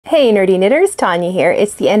Hey nerdy knitters, Tanya here.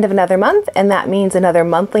 It's the end of another month and that means another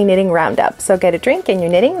monthly knitting roundup. So get a drink and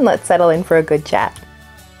you're knitting and let's settle in for a good chat.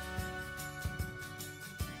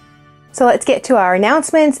 So let's get to our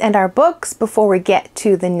announcements and our books before we get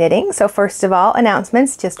to the knitting. So first of all,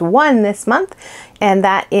 announcements, just one this month, and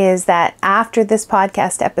that is that after this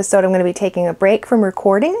podcast episode, I'm going to be taking a break from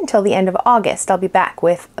recording until the end of August. I'll be back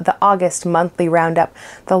with the August monthly roundup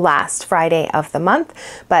the last Friday of the month,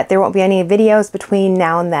 but there won't be any videos between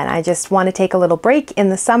now and then. I just want to take a little break in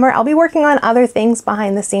the summer. I'll be working on other things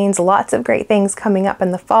behind the scenes, lots of great things coming up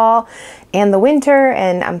in the fall and the winter,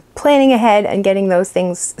 and I'm planning ahead and getting those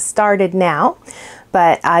things started now.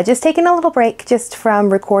 But just taking a little break just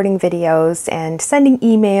from recording videos and sending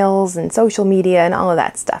emails and social media and all of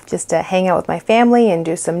that stuff, just to hang out with my family and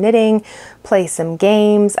do some knitting, play some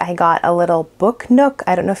games. I got a little book nook.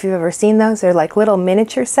 I don't know if you've ever seen those. They're like little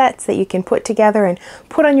miniature sets that you can put together and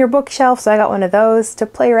put on your bookshelf. So I got one of those to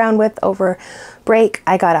play around with over break.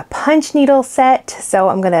 I got a punch needle set, so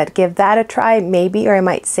I'm gonna give that a try maybe, or I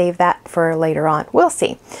might save that for later on. We'll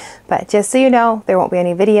see. But just so you know, there won't be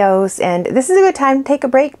any videos, and this is a good time to take a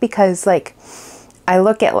break because like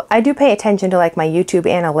I do pay attention to like my YouTube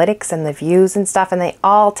analytics and the views and stuff, and they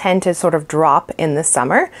all tend to sort of drop in the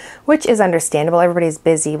summer, which is understandable. Everybody's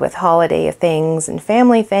busy with holiday things and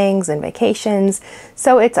family things and vacations,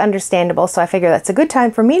 so it's understandable. So I figure that's a good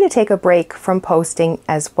time for me to take a break from posting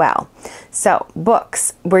as well. So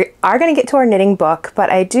books, we are going to get to our knitting book, but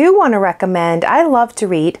I do want to recommend, I love to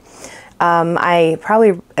read. I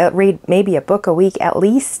probably read maybe a book a week at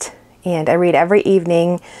least, and I read every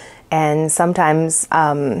evening. And sometimes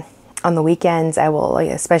on the weekends, I will,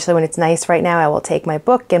 especially when it's nice right now, I will take my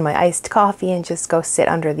book and my iced coffee and just go sit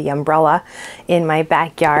under the umbrella in my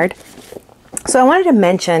backyard. So I wanted to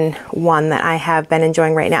mention one that I have been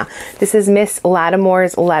enjoying right now. This is Miss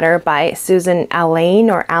Lattimore's Letter by Suzanne Allain,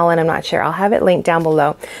 or Allain, I'm not sure. I'll have it linked down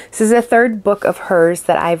below. This is the third book of hers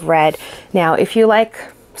that I've read. Now, if you like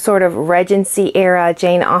sort of Regency era,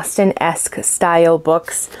 Jane Austen-esque style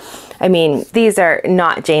books, I mean, these are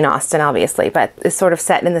not Jane Austen, obviously, but it's sort of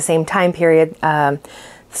set in the same time period.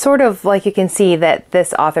 Sort of like you can see that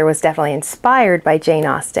this author was definitely inspired by Jane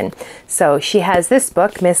Austen. So she has this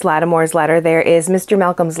book, Miss Lattimore's Letter. There is Mr.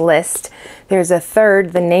 Malcolm's List. There's a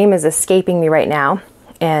third. The name is escaping me right now.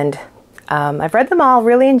 And I've read them all,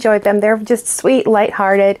 really enjoyed them. They're just sweet,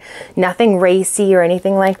 lighthearted, nothing racy or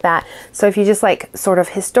anything like that. So if you just like sort of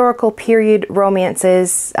historical period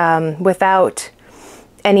romances without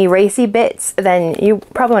any racy bits, then you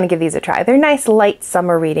probably want to give these a try. They're nice, light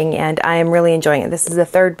summer reading, and I am really enjoying it. This is the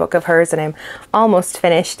third book of hers, and I'm almost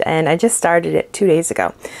finished, and I just started it 2 days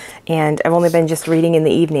ago. And I've only been just reading in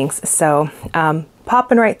the evenings, so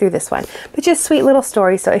popping right through this one. But just sweet little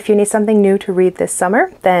stories, so if you need something new to read this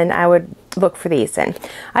summer, then I would look for these. And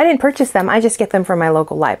I didn't purchase them, I just get them from my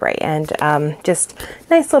local library, and just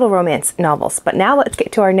nice little romance novels. But now let's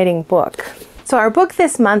get to our knitting book. So our book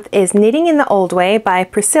this month is Knitting in the Old Way by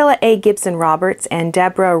Priscilla A. Gibson Roberts and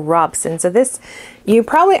Deborah Robson. So this, you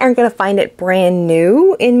probably aren't going to find it brand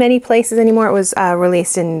new in many places anymore. It was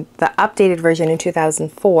released in the updated version in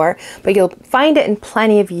 2004, but you'll find it in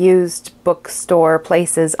plenty of used bookstore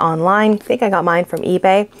places online. I think I got mine from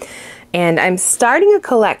eBay. And I'm starting a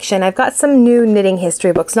collection. I've got some new knitting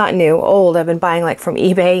history books, not new, old. I've been buying like from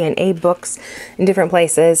eBay and A-Books in different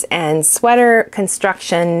places, and sweater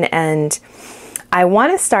construction, and I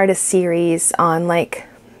want to start a series on like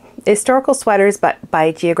historical sweaters, but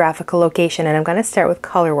by geographical location, and I'm going to start with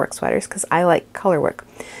colorwork sweaters because I like colorwork.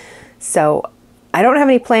 So I don't have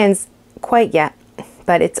any plans quite yet,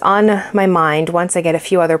 but it's on my mind once I get a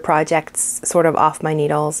few other projects sort of off my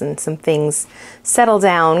needles and some things settle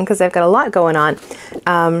down, because I've got a lot going on.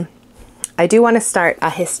 I do want to start a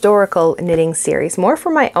historical knitting series, more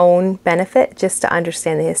for my own benefit, just to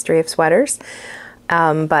understand the history of sweaters.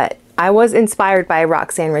 But I was inspired by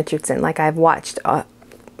Roxanne Richardson. Like, I've watched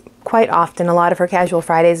quite often a lot of her Casual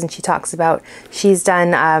Fridays, and she talks about, she's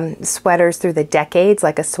done sweaters through the decades,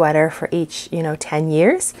 like a sweater for each, 10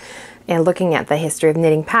 years, and looking at the history of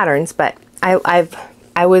knitting patterns. But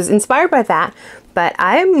I was inspired by that, but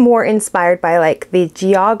I'm more inspired by like the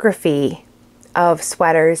geography of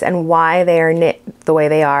sweaters and why they are knit the way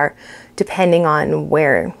they are, depending on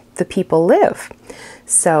where the people live.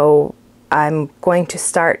 So I'm going to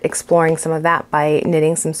start exploring some of that by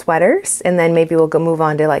knitting some sweaters, and then maybe we'll go move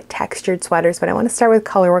on to like textured sweaters, but I want to start with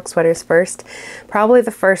colorwork sweaters first. Probably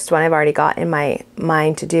the first one I've already got in my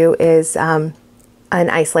mind to do is an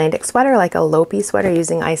Icelandic sweater, like a Lopi sweater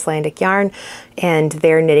using Icelandic yarn, and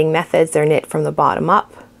their knitting methods, they're knit from the bottom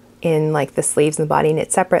up in like the sleeves and the body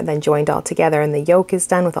knit separate, then joined all together, and the yoke is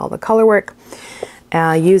done with all the color work.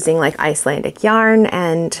 using like Icelandic yarn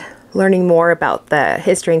and learning more about the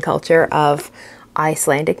history and culture of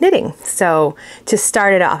Icelandic knitting. So to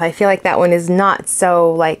start it off, I feel like that one is not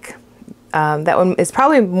so like, that one is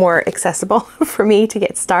probably more accessible for me to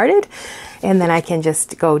get started. And then I can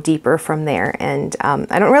just go deeper from there. And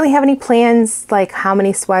I don't really have any plans like how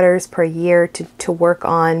many sweaters per year to work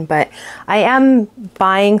on, but I am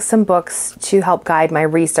buying some books to help guide my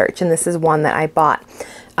research. And this is one that I bought.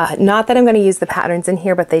 Not that I'm going to use the patterns in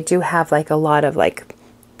here, but they do have like a lot of like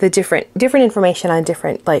the different information on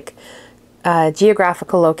different like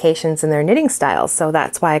geographical locations and their knitting styles. So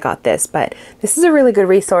that's why I got this. But this is a really good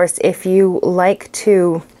resource if you like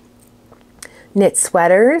to knit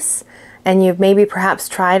sweaters and you've maybe perhaps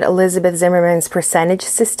tried Elizabeth Zimmerman's percentage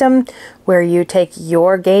system, where you take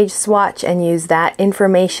your gauge swatch and use that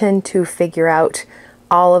information to figure out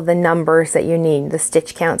all of the numbers that you need, the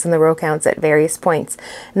stitch counts and the row counts at various points.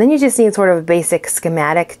 And then you just need sort of a basic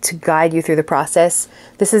schematic to guide you through the process.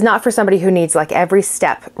 This is not for somebody who needs like every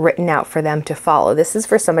step written out for them to follow. This is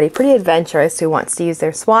for somebody pretty adventurous who wants to use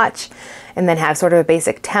their swatch and then have sort of a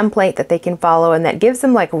basic template that they can follow, and that gives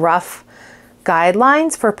them like rough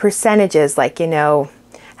guidelines for percentages, like, you know,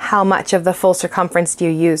 how much of the full circumference do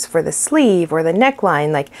you use for the sleeve or the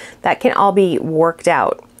neckline, like that can all be worked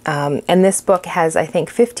out. And this book has, I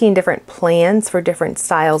think, 15 different plans for different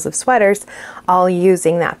styles of sweaters, all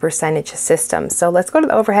using that percentage system. So let's go to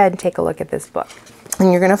the overhead and take a look at this book.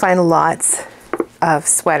 And you're going to find lots of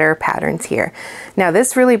sweater patterns here. Now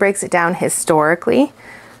this really breaks it down historically.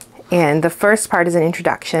 And the first part is an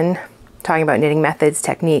introduction, talking about knitting methods,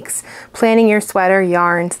 techniques, planning your sweater,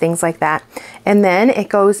 yarns, things like that. And then it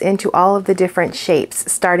goes into all of the different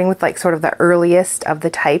shapes, starting with like sort of the earliest of the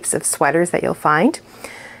types of sweaters that you'll find.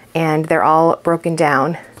 And they're all broken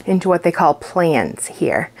down into what they call plans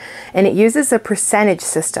here. And it uses a percentage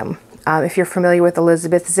system. If you're familiar with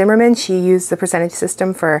Elizabeth Zimmerman, she used the percentage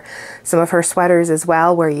system for some of her sweaters as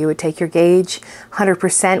well, where you would take your gauge.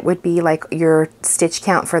 100% would be like your stitch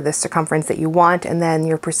count for the circumference that you want, and then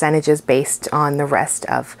your percentages based on the rest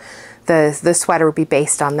of the sweater would be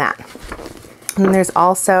based on that. And there's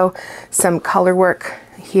also some color work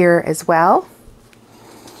here as well,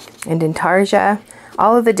 and intarsia.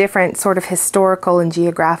 All of the different sort of historical and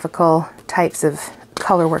geographical types of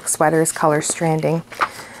colorwork sweaters, color stranding.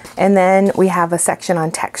 And then we have a section on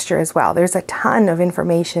texture as well. There's a ton of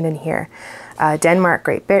information in here. Denmark,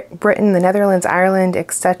 Great Britain, the Netherlands, Ireland,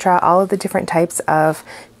 etc. All of the different types of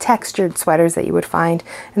textured sweaters that you would find.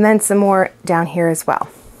 And then some more down here as well.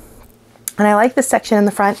 And I like this section in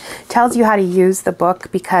the front. It tells you how to use the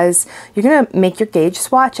book, because you're going to make your gauge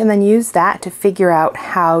swatch and then use that to figure out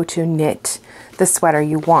how to knit the sweater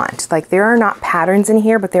you want. Like, there are not patterns in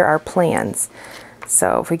here, but there are plans.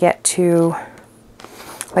 So if we get to,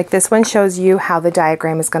 like, this one shows you how the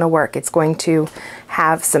diagram is going to work. It's going to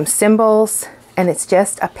have some symbols, and it's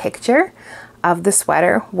just a picture of the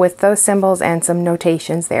sweater with those symbols and some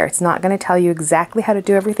notations there. It's not going to tell you exactly how to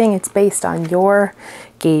do everything. It's based on your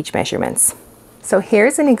gauge measurements. So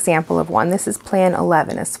here's an example of one. This is Plan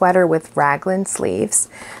 11, a sweater with raglan sleeves.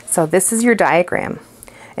 So this is your diagram.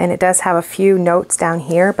 And it does have a few notes down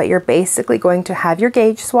here, but you're basically going to have your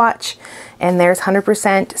gauge swatch, and there's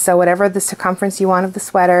 100%. So whatever the circumference you want of the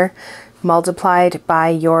sweater multiplied by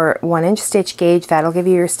your 1-inch stitch gauge, that'll give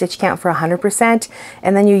you your stitch count for 100%.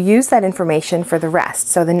 And then you use that information for the rest.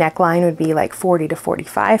 So the neckline would be like 40 to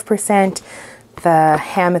 45%, the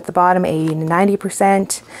hem at the bottom 80 to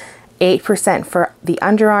 90%, 8% for the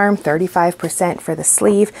underarm, 35% for the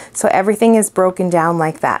sleeve. So everything is broken down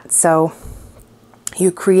like that. So you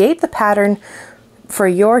create the pattern for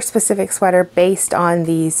your specific sweater based on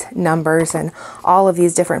these numbers and all of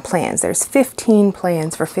these different plans. There's 15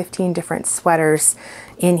 plans for 15 different sweaters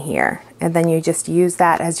in here. And then you just use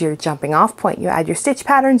that as your jumping off point. You add your stitch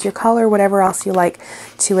patterns, your color, whatever else you like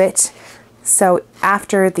to it. So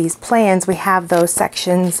after these plans, we have those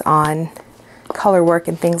sections on color work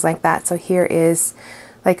and things like that. So here is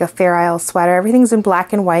like a Fair Isle sweater. Everything's in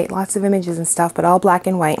black and white, lots of images and stuff, but all black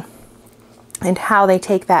and white. And how they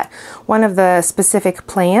take that, one of the specific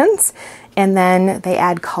plans, and then they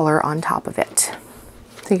add color on top of it.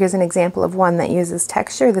 So here's an example of one that uses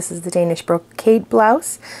texture. This is the Danish brocade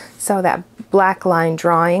blouse. So that black line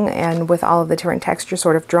drawing, and with all of the different textures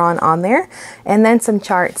sort of drawn on there. And then some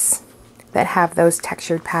charts that have those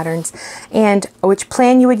textured patterns, and which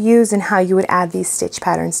plan you would use and how you would add these stitch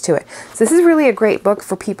patterns to it. So this is really a great book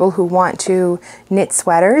for people who want to knit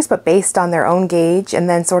sweaters, but based on their own gauge, and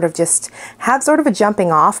then sort of just have sort of a jumping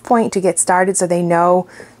off point to get started, so they know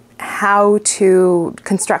how to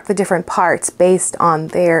construct the different parts based on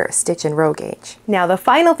their stitch and row gauge. Now the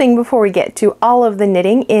final thing before we get to all of the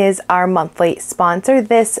knitting is our monthly sponsor.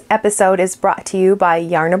 This episode is brought to you by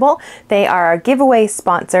Yarnable. They are our giveaway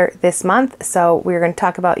sponsor this month, so we're going to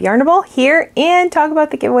talk about Yarnable here and talk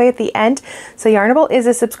about the giveaway at the end. So Yarnable is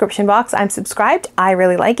a subscription box. I'm subscribed. I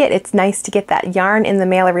really like it. It's nice to get that yarn in the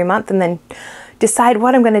mail every month and then decide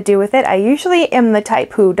what I'm going to do with it. I usually am the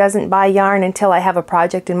type who doesn't buy yarn until I have a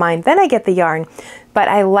project in mind, then I get the yarn. But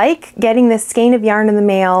I like getting this skein of yarn in the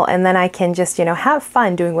mail, and then I can just, you know, have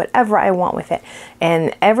fun doing whatever I want with it.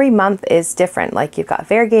 And every month is different. Like, you've got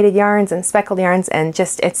variegated yarns and speckled yarns, and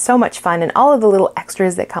just, it's so much fun, and all of the little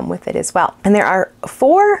extras that come with it as well. And there are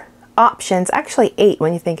 4 options, actually 8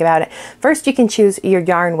 when you think about it. First, you can choose your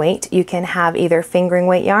yarn weight. You can have either fingering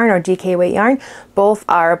weight yarn or DK weight yarn. Both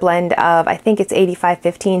are a blend of, I think it's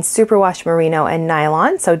 85-15 superwash merino and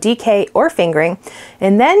nylon, so DK or fingering.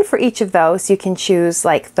 And then for each of those, you can choose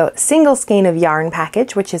like the single skein of yarn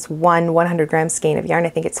package, which is one 100-gram skein of yarn. I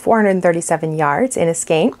think it's 437 yards in a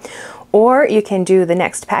skein. Or you can do the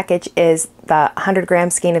next package is the 100-gram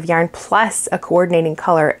skein of yarn plus a coordinating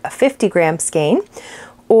color, a 50-gram skein.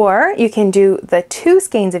 Or you can do the 2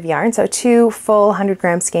 skeins of yarn, so 2 full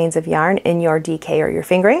 100-gram skeins of yarn in your DK or your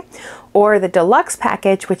fingering. Or the deluxe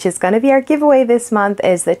package, which is going to be our giveaway this month,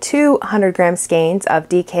 is the 2 100-gram skeins of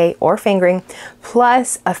DK or fingering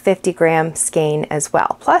plus a 50-gram skein as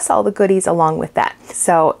well, plus all the goodies along with that.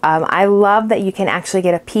 So I love that you can actually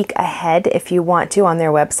get a peek ahead if you want to on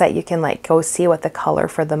their website. You can like go see what the color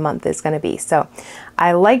for the month is going to be. So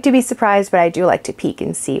I like to be surprised, but I do like to peek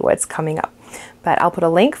and see what's coming up. But I'll put a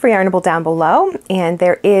link for Yarnable down below, and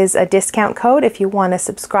there is a discount code. If you want to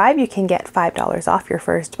subscribe, you can get $5 off your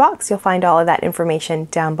first box. You'll find all of that information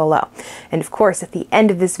down below. And of course, at the end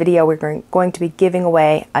of this video, we're going to be giving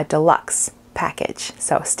away a deluxe package,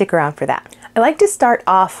 so stick around for that. I like to start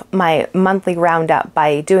off my monthly roundup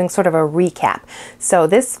by doing sort of a recap. So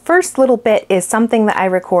this first little bit is something that I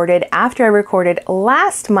recorded after I recorded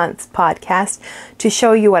last month's podcast to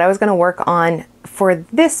show you what I was going to work on for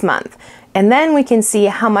this month. And then we can see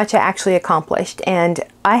how much I actually accomplished. And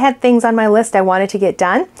I had things on my list I wanted to get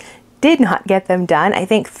done, did not get them done. I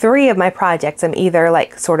think 3 of my projects I'm either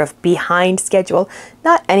like sort of behind schedule,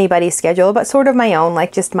 not anybody's schedule, but sort of my own,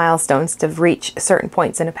 like just milestones to reach certain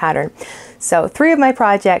points in a pattern. So 3 of my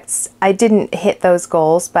projects, I didn't hit those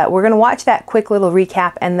goals, but we're gonna watch that quick little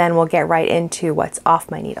recap and then we'll get right into what's off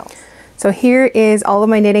my needle. So here is all of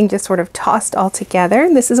my knitting just sort of tossed all together.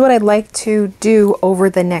 This is what I'd like to do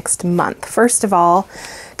over the next month. First of all,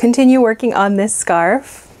 continue working on this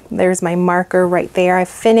scarf. There's my marker right there. I've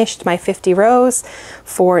finished my 50 rows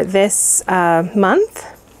for this month,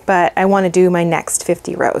 but I want to do my next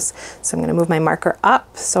 50 rows. So I'm going to move my marker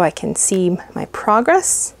up so I can see my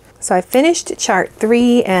progress. So I finished chart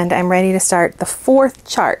 3 and I'm ready to start the 4th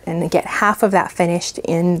chart and get half of that finished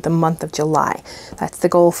in the month of July. That's the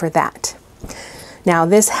goal for that. Now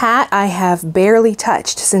this hat I have barely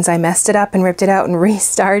touched since I messed it up and ripped it out and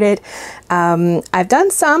restarted. I've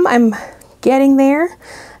done some, I'm getting there.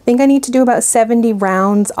 I think I need to do about 70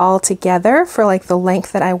 rounds all together for like the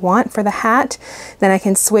length that I want for the hat. Then I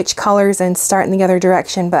can switch colors and start in the other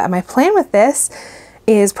direction. But my plan with this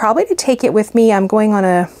is probably to take it with me. I'm going on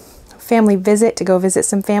a family visit to go visit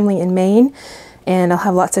some family in Maine, and I'll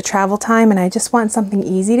have lots of travel time and I just want something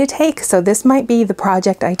easy to take. So this might be the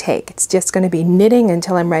project I take. It's just going to be knitting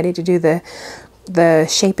until I'm ready to do the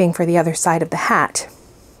shaping for the other side of the hat.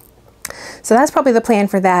 So that's probably the plan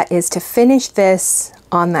for that, is to finish this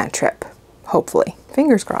on that trip, hopefully.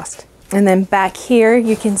 Fingers crossed. And then back here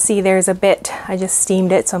you can see there's a bit, I just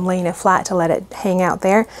steamed it, so I'm laying it flat to let it hang out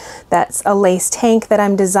there. That's a lace tank that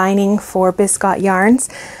I'm designing for Biscotte Yarns.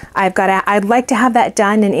 I'd like to have that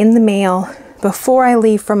done and in the mail before I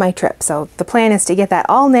leave for my trip. So the plan is to get that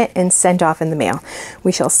all knit and sent off in the mail.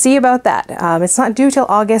 We shall see about that. It's not due till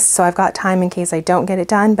August, so I've got time in case I don't get it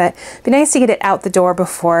done, but it'd be nice to get it out the door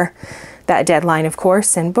before that deadline, of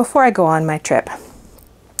course, and before I go on my trip.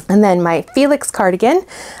 And then my Felix cardigan,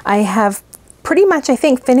 I have pretty much, I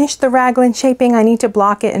think, finished the raglan shaping. I need to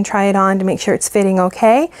block it and try it on to make sure it's fitting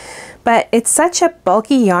okay. But it's such a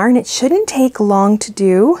bulky yarn, it shouldn't take long to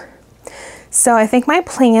do. So I think my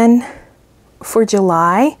plan for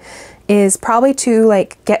July is probably to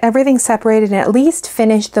like get everything separated and at least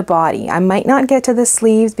finish the body. I might not get to the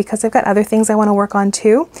sleeves because I've got other things I want to work on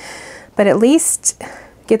too, but at least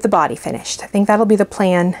get the body finished. I think that'll be the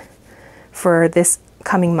plan for this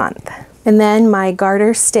coming month. And then my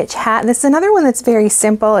garter stitch hat. This is another one that's very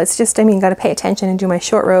simple. It's just, I mean, got to pay attention and do my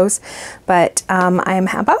short rows, but I'm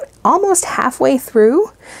about almost halfway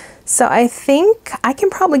through. So I think I can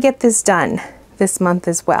probably get this done this month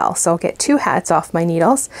as well. So I'll get 2 hats off my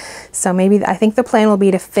needles. So maybe I think the plan will be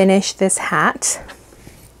to finish this hat.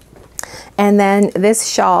 And then this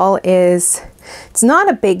shawl is, it's not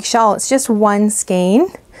a big shawl, it's just 1 skein,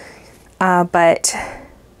 but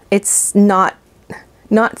it's not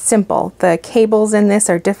simple. The cables in this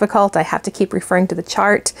are difficult. I have to keep referring to the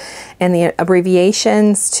chart and the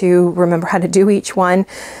abbreviations to remember how to do each one.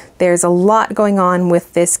 There's a lot going on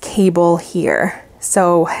with this cable here.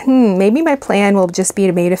 So maybe my plan will just be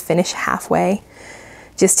to finish halfway,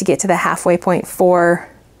 just to get to the halfway point for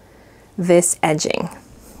this edging.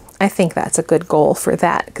 I think that's a good goal for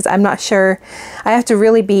that, because I'm not sure. I have to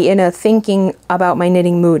really be in a thinking about my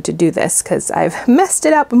knitting mood to do this, because I've messed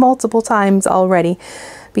it up multiple times already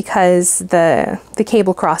because the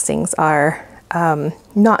cable crossings are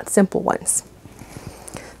not simple ones.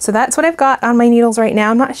 So that's what I've got on my needles right now.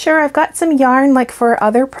 I'm not sure. I've got some yarn like for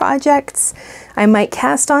other projects. I might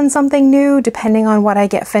cast on something new depending on what I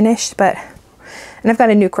get finished, and I've got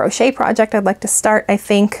a new crochet project I'd like to start, I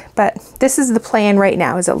think, but this is the plan right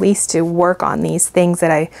now, is at least to work on these things that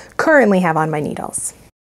I currently have on my needles.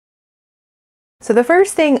 So the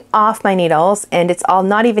first thing off my needles, and it's all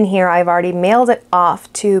not even here, I've already mailed it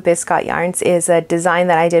off to Biscotte Yarns, is a design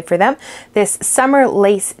that I did for them, this summer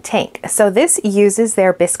lace tank. So this uses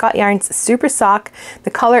their Biscotte Yarns Super Sock. The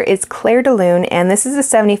color is Clair de Lune, and this is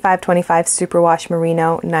a 75-25 Superwash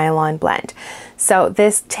Merino Nylon blend. So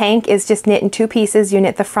this tank is just knit in 2 pieces. You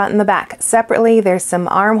knit the front and the back separately. There's some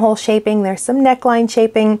armhole shaping, there's some neckline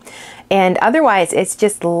shaping, and otherwise it's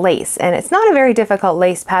just lace. And it's not a very difficult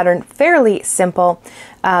lace pattern, fairly simple,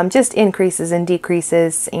 just increases and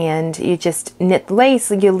decreases, and you just knit the lace.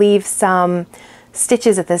 You leave some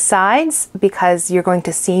stitches at the sides because you're going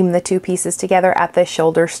to seam the 2 pieces together at the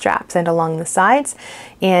shoulder straps and along the sides.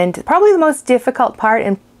 And probably the most difficult part,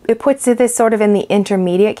 and it puts this sort of in the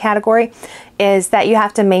intermediate category, is that you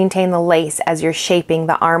have to maintain the lace as you're shaping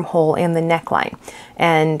the armhole and the neckline.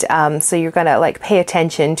 And so you're gonna like pay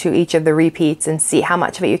attention to each of the repeats and see how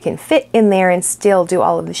much of it you can fit in there and still do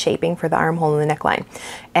all of the shaping for the armhole and the neckline.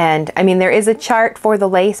 And I mean, there is a chart for the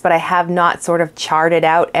lace, but I have not sort of charted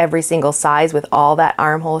out every single size with all that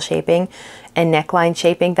armhole shaping and neckline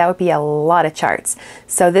shaping. That would be a lot of charts.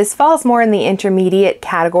 So this falls more in the intermediate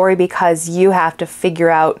category because you have to figure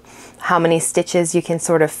out how many stitches you can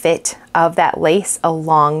sort of fit of that lace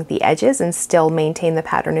along the edges and still maintain the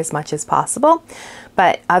pattern as much as possible.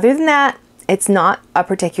 But other than that, it's not a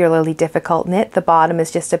particularly difficult knit. The bottom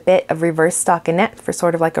is just a bit of reverse stockinette for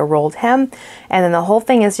sort of like a rolled hem. And then the whole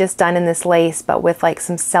thing is just done in this lace, but with like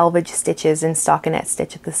some selvage stitches and stockinette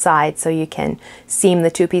stitch at the side so you can seam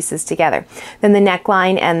the 2 pieces together. Then the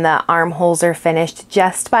neckline and the armholes are finished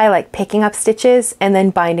just by like picking up stitches and then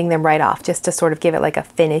binding them right off, just to sort of give it like a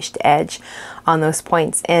finished edge on those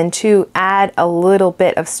points and to add a little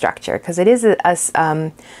bit of structure, because it is a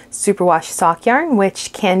superwash sock yarn,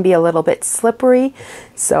 which can be a little bit slippery.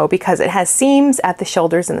 So because it has seams at the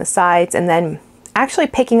shoulders and the sides, and then actually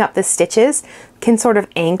picking up the stitches can sort of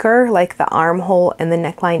anchor like the armhole and the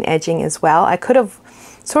neckline edging as well. I could have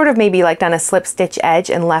sort of maybe like done a slip stitch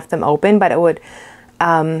edge and left them open, but it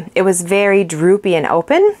was very droopy and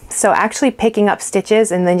open. So actually picking up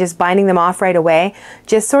stitches and then just binding them off right away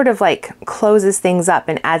just sort of like closes things up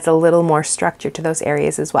and adds a little more structure to those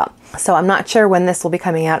areas as well. So I'm not sure when this will be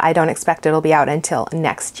coming out. I don't expect it'll be out until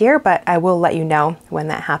next year, but I will let you know when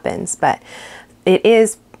that happens. But it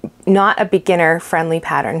is not a beginner friendly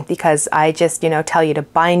pattern because I just, tell you to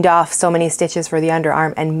bind off so many stitches for the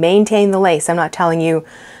underarm and maintain the lace. I'm not telling you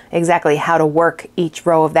exactly how to work each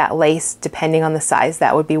row of that lace depending on the size.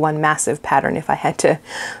 That would be one massive pattern if I had to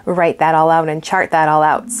write that all out and chart that all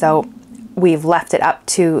out. So we've left it up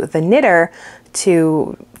to the knitter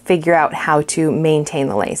to figure out how to maintain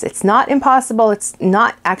the lace. It's not impossible. It's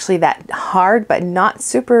not actually that hard, but not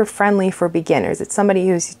super friendly for beginners. It's somebody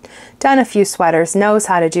who's done a few sweaters, knows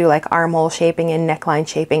how to do like armhole shaping and neckline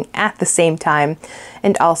shaping at the same time,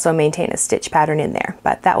 and also maintain a stitch pattern in there.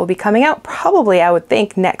 But that will be coming out probably, I would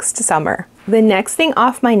think, next summer. The next thing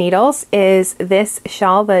off my needles is this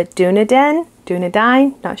shawl, the Dunedin,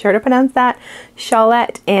 not sure how to pronounce that,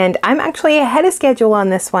 shawlette, and I'm actually ahead of schedule on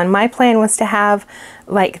this one. My plan was to have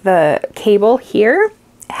like the cable here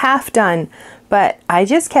half done, but I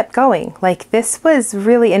just kept going. Like this was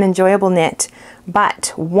really an enjoyable knit,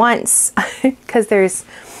 but once, because there's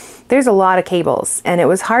a lot of cables and it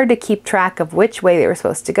was hard to keep track of which way they were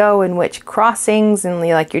supposed to go and which crossings, and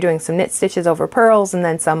like you're doing some knit stitches over purls and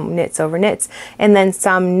then some knits over knits and then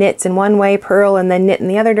some knits in one way, purl, and then knit in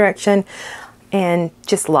the other direction, and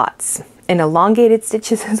just lots and elongated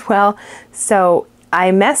stitches as well. So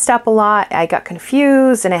I messed up a lot. I got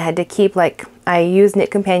confused and I had to keep I use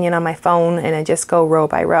Knit Companion on my phone and I just go row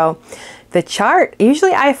by row. The chart,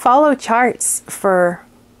 usually I follow charts for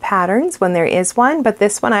patterns when there is one, but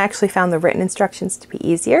this one I actually found the written instructions to be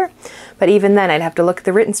easier. But even then I'd have to look at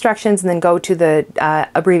the written instructions and then go to the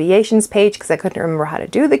abbreviations page because I couldn't remember how to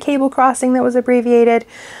do the cable crossing that was abbreviated.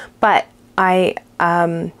 But I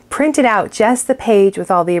printed out just the page with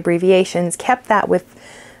all the abbreviations, kept that with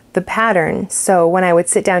the pattern, so when I would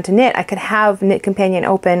sit down to knit I could have Knit Companion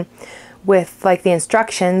open with like the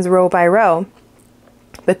instructions row by row.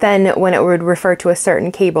 But then when it would refer to a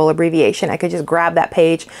certain cable abbreviation, I could just grab that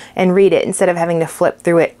page and read it instead of having to flip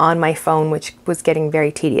through it on my phone, which was getting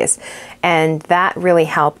very tedious. And that really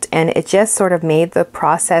helped, and it just sort of made the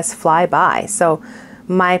process fly by. So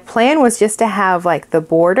my plan was just to have like the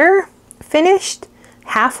border finished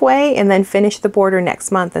halfway and then finish the border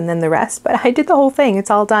next month and then the rest. But I did the whole thing.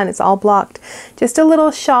 It's all done. It's all blocked. Just a little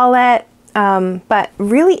shawlette, but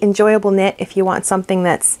really enjoyable knit if you want something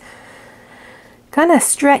that's gonna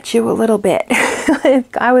stretch you a little bit.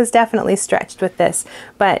 I was definitely stretched with this,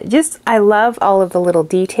 but just I love all of the little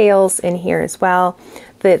details in here as well.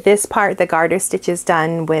 This part, the garter stitch, is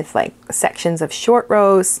done with like sections of short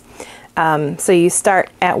rows. So you start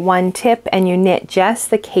at one tip and you knit just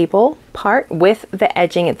the cable part with the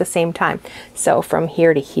edging at the same time. So from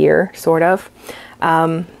here to here, sort of.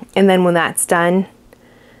 And then when that's done,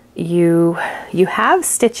 you have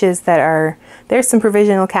stitches that are, there's some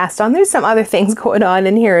provisional cast on, there's some other things going on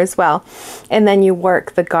in here as well. And then you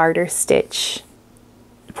work the garter stitch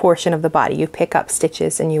portion of the body. You pick up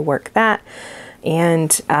stitches and you work that.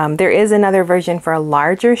 And there is another version for a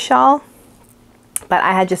larger shawl, but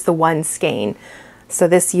I had just the one skein. So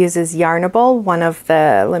this uses Yarnable, one of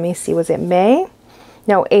the, let me see, was it May?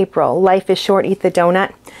 No, April. Life is Short, Eat the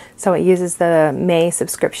Donut. So it uses the May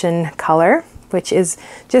subscription color, which is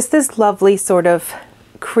just this lovely sort of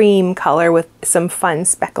cream color with some fun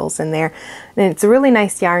speckles in there. And it's a really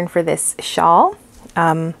nice yarn for this shawl.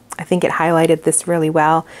 I think it highlighted this really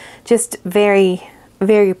well. Just very,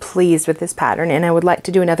 very pleased with this pattern, and I would like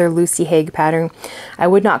to do another Lucy Hague pattern. I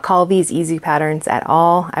would not call these easy patterns at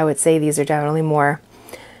all. I would say these are definitely more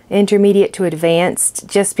intermediate to advanced,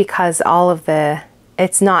 just because all of the,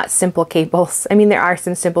 it's not simple cables. I mean, there are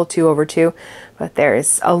some simple 2/2, but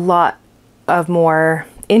there's a lot of more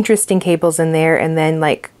interesting cables in there, and then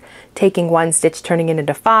like taking one stitch, turning it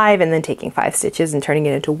into 5, and then taking 5 stitches and turning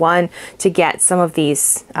it into 1 to get some of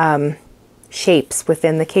these shapes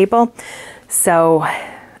within the cable. So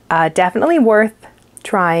definitely worth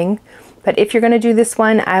trying. But if you're going to do this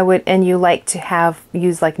one, I would, and you like to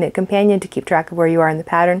use like Knit Companion to keep track of where you are in the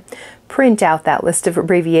pattern, print out that list of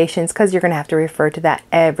abbreviations, because you're going to have to refer to that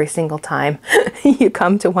every single time you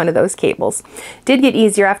come to one of those cables. Did get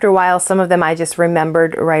easier after a while. Some of them I just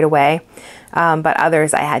remembered right away, but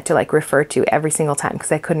others I had to like refer to every single time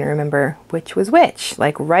because I couldn't remember which was which,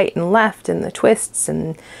 like right and left and the twists.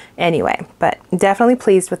 And anyway, but definitely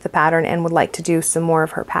pleased with the pattern and would like to do some more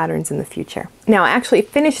of her patterns in the future. Now I actually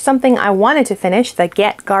finished something I wanted to finish, the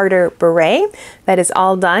Get Garter Beret. That is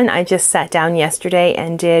all done. I just sat down yesterday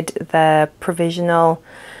and did the provisional,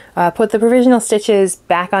 put the provisional stitches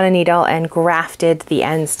back on a needle and grafted the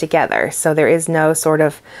ends together. So there is no sort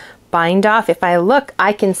of bind off. If I look,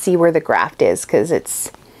 I can see where the graft is, because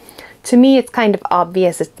it's, to me, it's kind of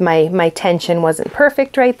obvious. It's my tension wasn't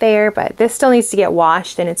perfect right there, but this still needs to get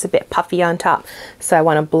washed and it's a bit puffy on top. So I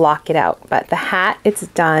want to block it out. But the hat, it's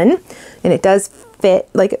done, and it does fit.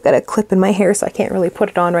 Like, I've got a clip in my hair, so I can't really put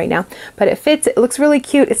it on right now, but it fits. It looks really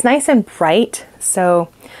cute. It's nice and bright. So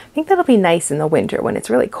I think that'll be nice in the winter when it's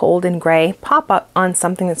really cold and gray. Pop up on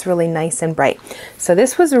something that's really nice and bright. So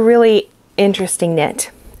this was a really interesting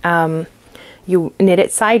knit. You knit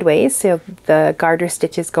it sideways, so the garter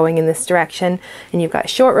stitches going in this direction, and you've got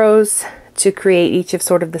short rows to create each of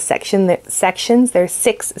sort of the sections. There's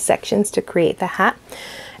 6 sections to create the hat.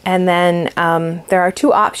 And then there are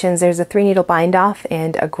 2 options. There's a 3-needle bind off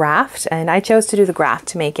and a graft, and I chose to do the graft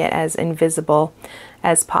to make it as invisible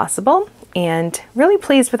as possible, and really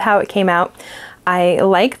pleased with how it came out. I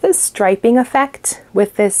like the striping effect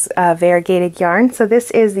with this variegated yarn. So this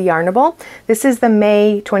is the Yarnable. This is the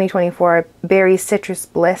May 2024 Berry Citrus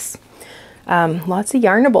Bliss. Lots of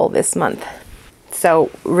Yarnable this month. So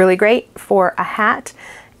really great for a hat.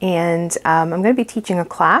 And I'm going to be teaching a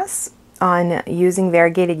class on using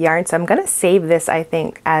variegated yarn, so I'm going to save this, I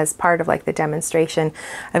think, as part of like the demonstration.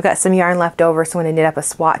 I've got some yarn left over, so I'm going to knit up a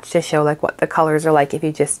swatch to show like what the colors are like if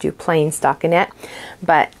you just do plain stockinette.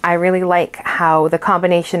 But I really like how the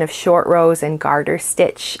combination of short rows and garter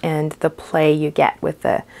stitch and the play you get with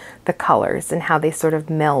the colors and how they sort of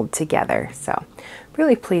meld together. So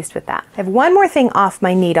really pleased with that. I have one more thing off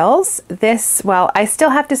my needles. This, well, I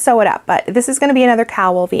still have to sew it up, but this is going to be another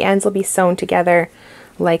cowl. The ends will be sewn together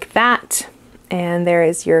like that. And there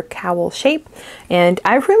is your cowl shape. And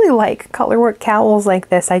I really like colorwork cowls like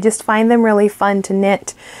this. I just find them really fun to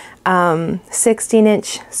knit.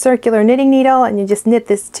 16-inch circular knitting needle, and you just knit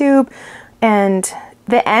this tube, and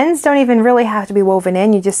the ends don't even really have to be woven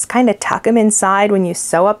in. You just kind of tuck them inside when you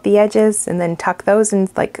sew up the edges, and then tuck those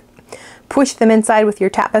and like push them inside with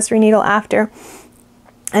your tapestry needle after.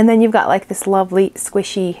 And then you've got like this lovely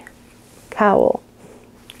squishy cowl.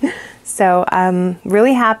 So I'm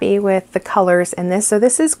really happy with the colors in this. So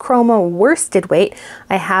this is Chroma worsted weight.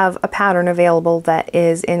 I have a pattern available that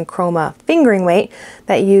is in Chroma fingering weight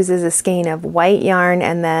that uses a skein of white yarn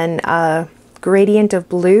and then a gradient of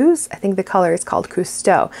blues. I think the color is called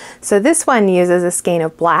Cousteau. So this one uses a skein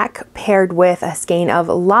of black paired with a skein of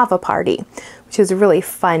Lava Party, which is a really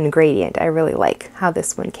fun gradient. I really like how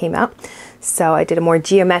this one came out. So I did a more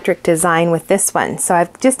geometric design with this one. So I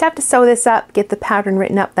just have to sew this up, get the pattern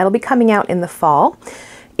written up. That'll be coming out in the fall.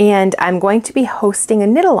 And I'm going to be hosting a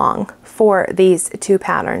knit along for these two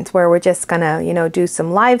patterns where we're just gonna, you know, do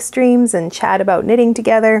some live streams and chat about knitting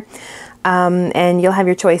together. And you'll have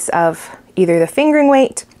your choice of either the fingering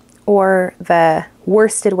weight or the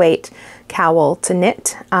worsted weight cowl to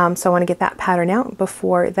knit. So I want to get that pattern out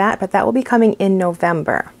before that, but that will be coming in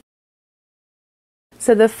November.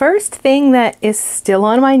 So the first thing that is still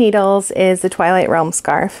on my needles is the Twilight Realm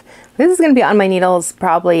scarf. This is going to be on my needles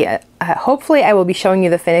probably, hopefully I will be showing you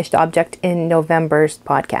the finished object in November's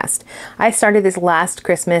podcast. I started this last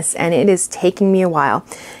Christmas and it is taking me a while.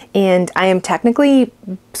 And I am technically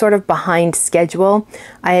sort of behind schedule.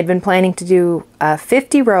 I had been planning to do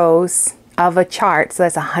 50 rows of a chart, so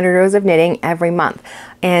that's 100 rows of knitting every month.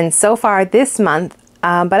 And so far this month,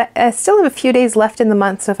 but I still have a few days left in the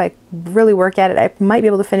month, so if I really work at it, I might be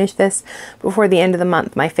able to finish this before the end of the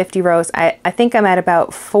month, my 50 rows. I think I'm at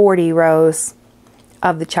about 40 rows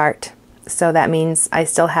of the chart. So that means I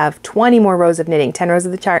still have 20 more rows of knitting, 10 rows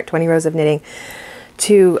of the chart, 20 rows of knitting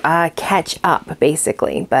to catch up,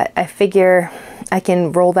 basically. But I figure I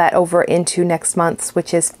can roll that over into next month's,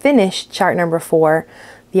 which is finished chart number 4,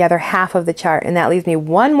 the other half of the chart, and that leaves me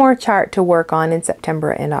one more chart to work on in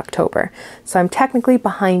September and October. So I'm technically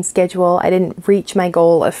behind schedule. I didn't reach my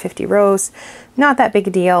goal of 50 rows. Not that big a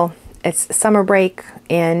deal. It's summer break,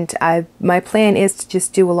 and my plan is to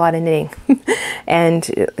just do a lot of knitting and,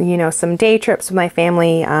 you know, some day trips with my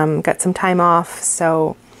family. Got some time off,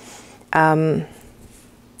 so I'll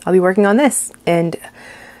be working on this and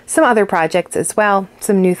some other projects as well,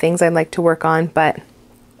 some new things I'd like to work on. But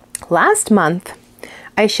last month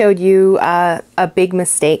I showed you a big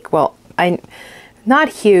mistake. Well, not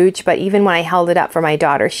huge, but even when I held it up for my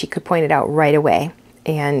daughter, she could point it out right away.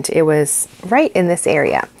 And it was right in this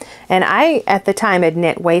area. And I, at the time, had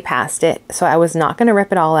knit way past it, so I was not going to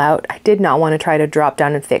rip it all out. I did not want to try to drop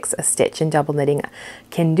down and fix a stitch in double knitting.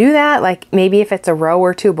 Can do that, like maybe if it's a row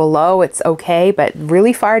or two below, it's okay, but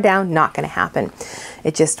really far down, not going to happen.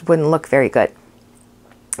 It just wouldn't look very good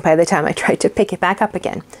by the time I tried to pick it back up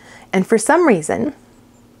again. And for some reason,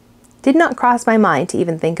 did not cross my mind to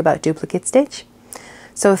even think about duplicate stitch.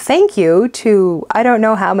 So thank you to, I don't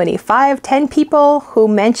know how many, 5, 10 people who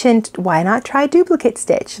mentioned, why not try duplicate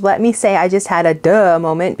stitch? Let me say I just had a duh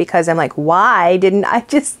moment, because I'm like, why didn't I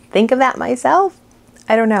just think of that myself?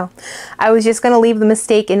 I don't know. I was just going to leave the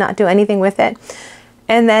mistake and not do anything with it.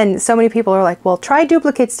 And then so many people are like, well, try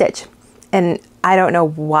duplicate stitch. And I don't know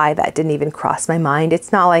why that didn't even cross my mind.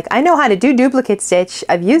 It's not like I know how to do duplicate stitch.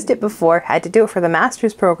 I've used it before, had to do it for the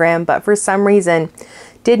master's program, but for some reason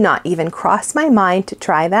did not even cross my mind to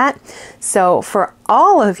try that. So for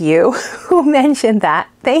all of you who mentioned that,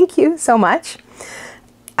 thank you so much.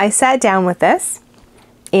 I sat down with this,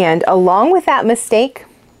 and along with that mistake,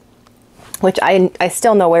 which I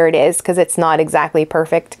still know where it is because it's not exactly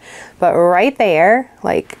perfect, but right there,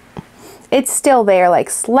 like, it's still there,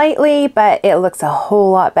 like slightly, but it looks a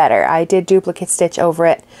whole lot better. I did duplicate stitch over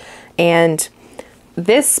it, and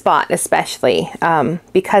this spot especially,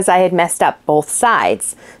 because I had messed up both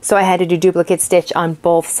sides, so I had to do duplicate stitch on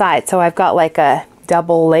both sides. So I've got like a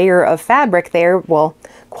double layer of fabric there, well,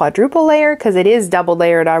 quadruple layer, because it is double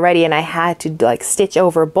layered already, and I had to like stitch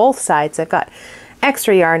over both sides. I've got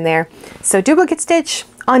extra yarn there. So duplicate stitch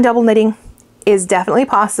on double knitting is definitely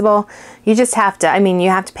possible. You just have to, I mean,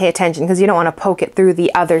 you have to pay attention because you don't want to poke it through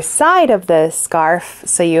the other side of the scarf.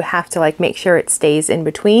 So you have to like make sure it stays in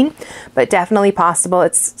between, but definitely possible.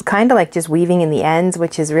 It's kind of like just weaving in the ends,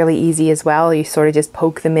 which is really easy as well. You sort of just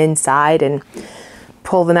poke them inside and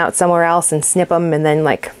pull them out somewhere else and snip them and then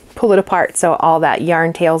like pull it apart. So all that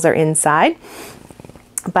yarn tails are inside.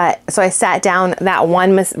 But so I sat down, that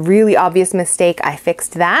one really obvious mistake, I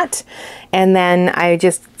fixed that. And then I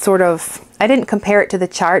just sort of, I didn't compare it to the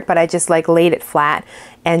chart, but I just like laid it flat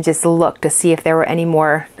and just looked to see if there were any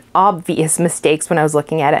more obvious mistakes when I was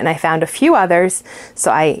looking at it. And I found a few others.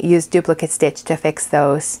 So I used duplicate stitch to fix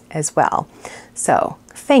those as well. So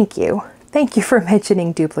thank you. Thank you for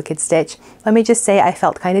mentioning duplicate stitch. Let me just say I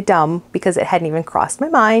felt kind of dumb because it hadn't even crossed my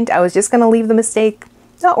mind. I was just going to leave the mistake,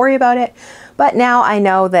 not worry about it. But now I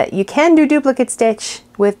know that you can do duplicate stitch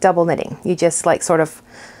with double knitting. You just like sort of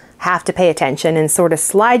have to pay attention and sort of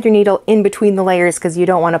slide your needle in between the layers because you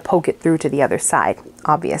don't want to poke it through to the other side,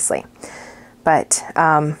 obviously. But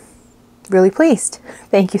really pleased.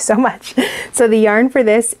 Thank you so much. So the yarn for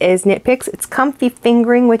this is Knit Picks. It's Comfy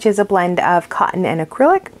Fingering, which is a blend of cotton and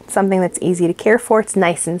acrylic, something that's easy to care for. It's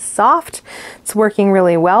nice and soft. It's working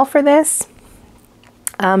really well for this.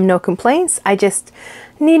 No complaints. I just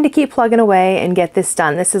need to keep plugging away and get this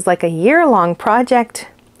done. This is like a year-long project,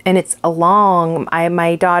 and it's a long,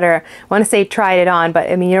 my daughter, I want to say tried it on, but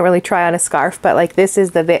I mean, you don't really try on a scarf, but like this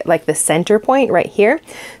is the bit, like the center point right here.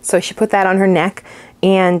 So she put that on her neck,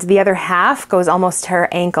 and the other half goes almost to her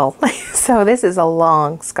ankle. So this is a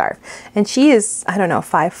long scarf, and she is, I don't know,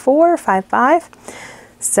 5'4", 5'5".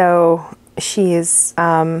 So she is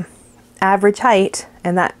average height,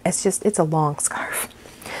 and that it's just, it's a long scarf.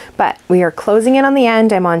 But we are closing in on the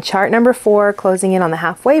end. I'm on chart number 4, closing in on the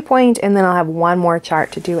halfway point, and then I'll have one more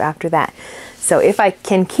chart to do after that. So if I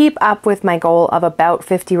can keep up with my goal of about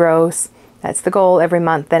 50 rows, that's the goal every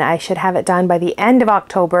month, then I should have it done by the end of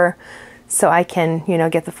October, so I can, you know,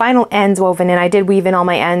 get the final ends woven in. I did weave in all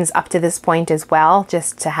my ends up to this point as well,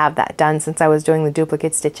 just to have that done since I was doing the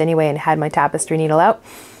duplicate stitch anyway and had my tapestry needle out.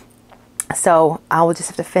 So I will just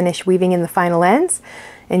have to finish weaving in the final ends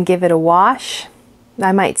and give it a wash.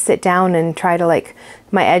 I might sit down and try to, like,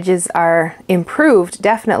 my edges are improved,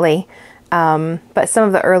 definitely, but some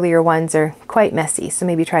of the earlier ones are quite messy, so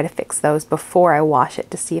maybe try to fix those before I wash it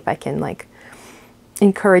to see if I can, like,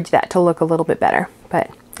 encourage that to look a little bit better. But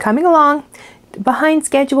coming along, behind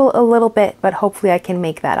schedule a little bit, but hopefully I can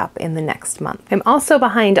make that up in the next month. I'm also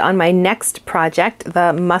behind on my next project,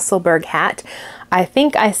 the Musselburgh hat. I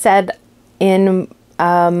think I said in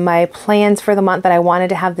my plans for the month that I wanted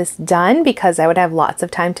to have this done because I would have lots of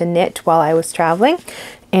time to knit while I was traveling,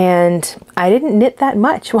 and I didn't knit that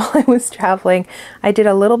much while I was traveling. I did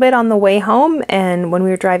a little bit on the way home and when we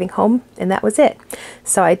were driving home, and that was it.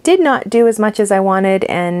 So I did not do as much as I wanted,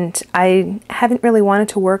 and I haven't really wanted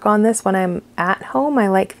to work on this when I'm at home. I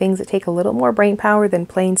like things that take a little more brain power than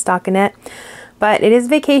plain stockinette. But it is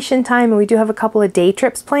vacation time and we do have a couple of day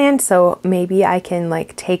trips planned, so maybe I can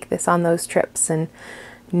like take this on those trips and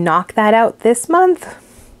knock that out this month.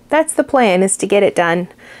 That's the plan, is to get it done.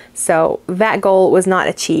 So that goal was not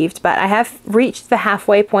achieved, but I have reached the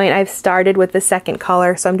halfway point. I've started with the second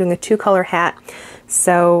color, so I'm doing a 2-color hat.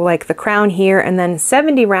 So like the crown here, and then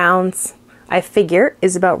 70 rounds, I figure,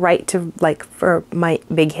 is about right to like for my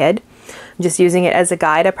big head. I'm just using it as a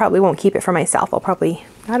guide. I probably won't keep it for myself. I'll probably,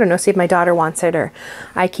 I don't know, see if my daughter wants it, or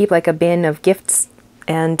I keep like a bin of gifts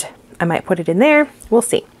and I might put it in there. We'll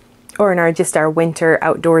see. Or in our just our winter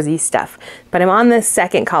outdoorsy stuff. But I'm on this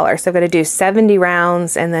second color, so I've got to do 70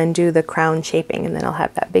 rounds and then do the crown shaping, and then I'll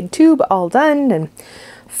have that big tube all done and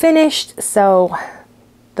finished. So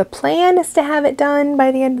the plan is to have it done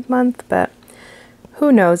by the end of the month, but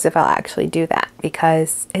who knows if I'll actually do that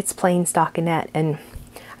because it's plain stockinette and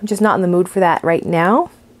I'm just not in the mood for that right now.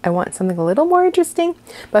 I want something a little more interesting,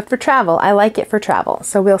 but for travel, I like it for travel,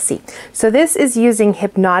 so we'll see. So this is using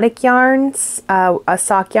Hypnotic yarns, a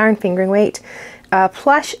sock yarn, fingering weight,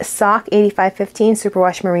 Plush sock 8515,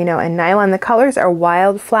 superwash merino, and nylon. The colors are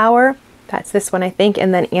Wildflower, that's this one I think,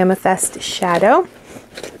 and then Amethyst Shadow.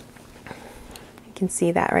 You can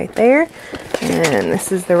see that right there. And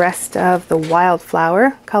this is the rest of the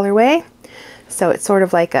Wildflower colorway. So it's sort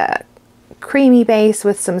of like a creamy base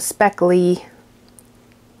with some speckly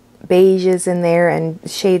beiges in there and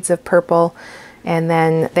shades of purple, and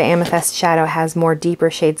then the Amethyst Shadow has more deeper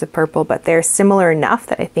shades of purple, but they're similar enough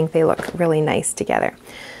that I think they look really nice together.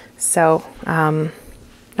 So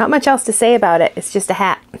not much else to say about it. It's just a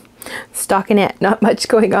hat, stockinette, not much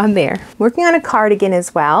going on there. Working on a cardigan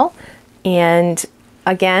as well, and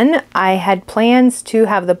again I had plans to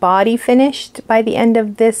have the body finished by the end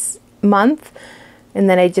of this month, and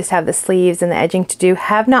then I just have the sleeves and the edging to do.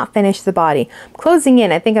 Have not finished the body. I'm closing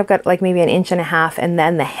in. I think I've got like maybe 1.5 inches and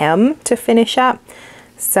then the hem to finish up.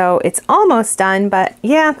 So it's almost done, but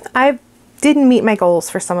yeah, I didn't meet my goals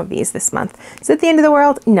for some of these this month. Is it the end of the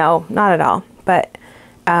world? No, not at all. But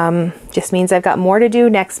just means I've got more to do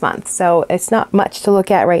next month. So it's not much to look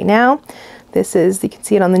at right now, This is, you can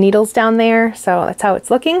see it on the needles down there, so that's how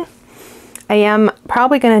it's looking. I am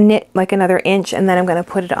probably going to knit like another inch, and then I'm going to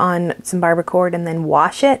put it on some barber cord and then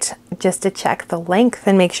wash it just to check the length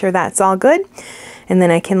and make sure that's all good. And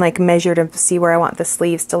then I can like measure to see where I want the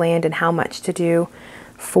sleeves to land and how much to do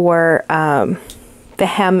for the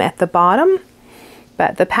hem at the bottom.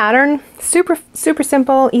 But the pattern, super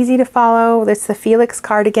simple, easy to follow. It's the Felix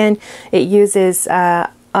cardigan. It uses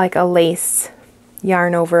like a lace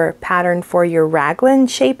yarn over pattern for your raglan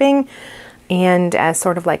shaping, and as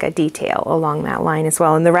sort of like a detail along that line as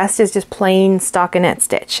well. And the rest is just plain stockinette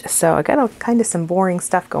stitch. So I got all kind of some boring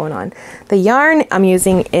stuff going on. The yarn I'm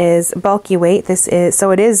using is bulky weight. This is,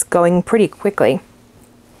 so it is going pretty quickly.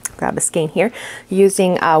 Grab a skein here.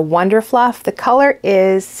 Using Wonder Fluff. The color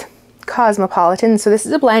is Cosmopolitan. So this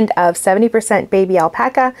is a blend of 70% baby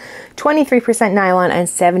alpaca, 23% nylon, and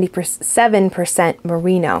 77%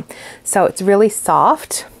 merino. So it's really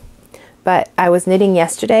soft. But I was knitting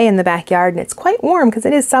yesterday in the backyard, and it's quite warm because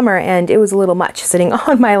it is summer, and it was a little much sitting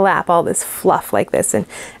on my lap, all this fluff like this. And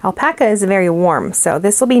alpaca is very warm, so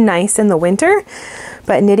this will be nice in the winter,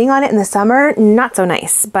 but knitting on it in the summer, not so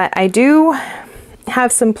nice. But I do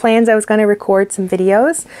have some plans. I was going to record some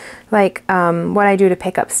videos, like what I do to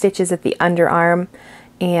pick up stitches at the underarm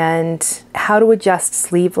and how to adjust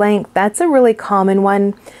sleeve length. That's a really common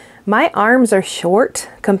one. My arms are short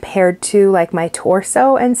compared to like my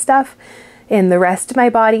torso and stuff in the rest of my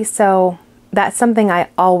body, so that's something I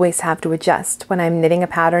always have to adjust when I'm knitting a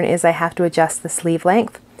pattern, is I have to adjust the sleeve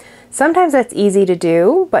length. Sometimes that's easy to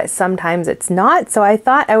do, but sometimes it's not, so I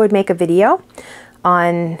thought I would make a video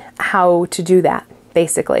on how to do that.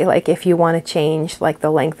 Basically, like if you want to change like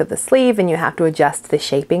the length of the sleeve and you have to adjust the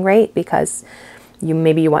shaping rate because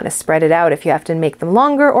maybe you want to spread it out if you have to make them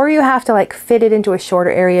longer, or you have to like fit it into a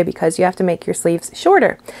shorter area because you have to make your sleeves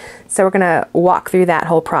shorter. So we're going to walk through that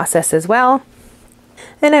whole process as well.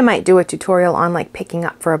 And I might do a tutorial on like picking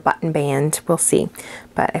up for a button band. We'll see.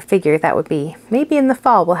 But I figure that would be maybe in the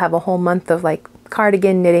fall. We'll have a whole month of like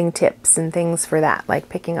cardigan knitting tips and things for that, like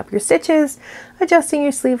picking up your stitches, adjusting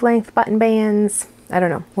your sleeve length, button bands. I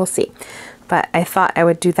don't know. We'll see. But I thought I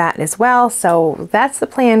would do that as well. So that's the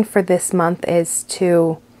plan for this month, is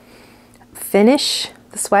to finish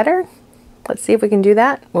the sweater. Let's see if we can do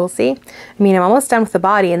that. We'll see. I mean, I'm almost done with the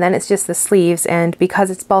body, and then it's just the sleeves. And because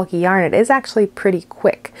it's bulky yarn, it is actually pretty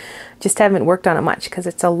quick. Just haven't worked on it much because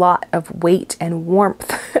it's a lot of weight and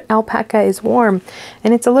warmth. Alpaca is warm,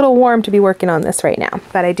 and it's a little warm to be working on this right now.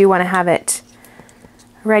 But I do want to have it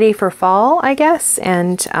ready for fall, I guess,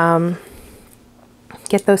 and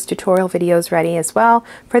get those tutorial videos ready as well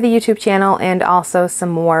for the YouTube channel, and also some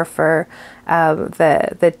more for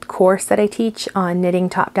the course that I teach on knitting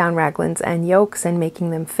top-down raglans and yokes and making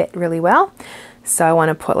them fit really well. So I want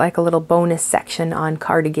to put like a little bonus section on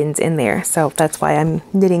cardigans in there. So that's why I'm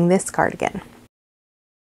knitting this cardigan.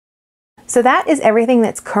 So that is everything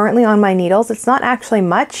that's currently on my needles. It's not actually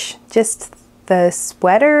much, just the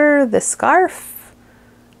sweater, the scarf,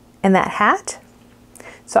 and that hat.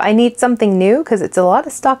 So I need something new because it's a lot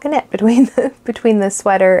of stockinette between the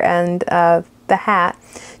sweater and the hat,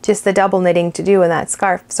 just the double knitting to do in that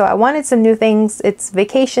scarf. So I wanted some new things. It's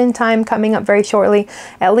vacation time coming up very shortly,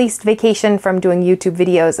 at least vacation from doing YouTube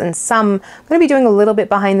videos, and I'm going to be doing a little bit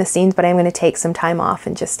behind the scenes, but I'm going to take some time off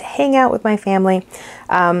and just hang out with my family.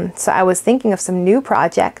 So I was thinking of some new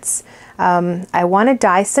projects. I want to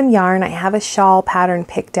dye some yarn. I have a shawl pattern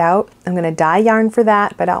picked out. I'm going to dye yarn for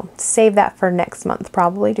that, but I'll save that for next month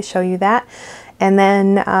probably to show you that. And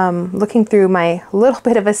then looking through my little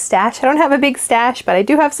bit of a stash. I don't have a big stash, but I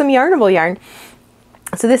do have some Yarnable yarn.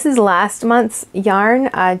 So this is last month's yarn,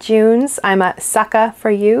 June's. I'm a sucker for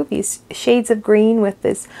you. These shades of green with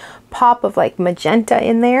this pop of like magenta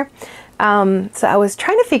in there. So I was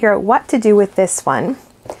trying to figure out what to do with this one.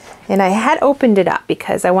 And I had opened it up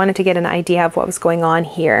because I wanted to get an idea of what was going on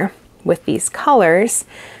here with these colors.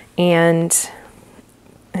 And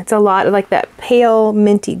it's a lot of like that pale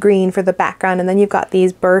minty green for the background, and then you've got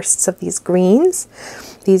these bursts of these greens,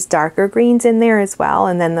 these darker greens in there as well,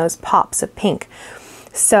 and then those pops of pink.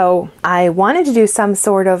 So I wanted to do some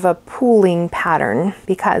sort of a pooling pattern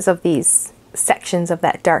because of these sections of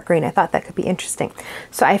that dark green. I thought that could be interesting.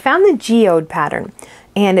 So I found the geode pattern,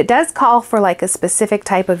 and it does call for like a specific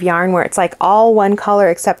type of yarn where it's like all one color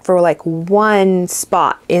except for like one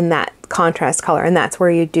spot in that contrast color, and that's where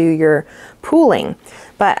you do your pooling.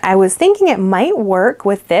 But I was thinking it might work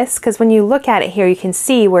with this because when you look at it here, you can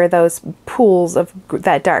see where those pools of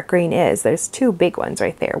that dark green is. There's two big ones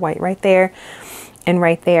right there, white right there and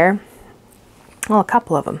right there. Well, a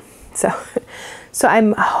couple of them. So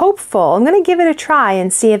I'm hopeful. I'm going to give it a try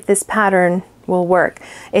and see if this pattern will work.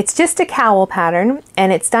 It's just a cowl pattern,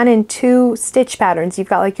 and it's done in 2 stitch patterns. You've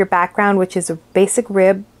got like your background, which is a basic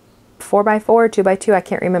rib 4x4, 2x2, I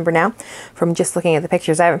can't remember now from just looking at the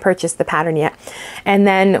pictures. I haven't purchased the pattern yet. And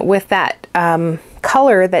then with that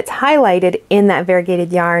color that's highlighted in that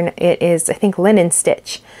variegated yarn, it is, I think, linen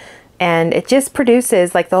stitch. And it just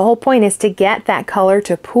produces, like, the whole point is to get that color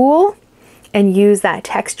to pool and use that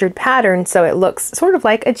textured pattern so it looks sort of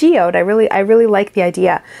like a geode. I really like the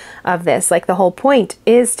idea of this. Like, the whole point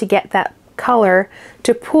is to get that color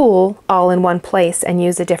to pool all in one place and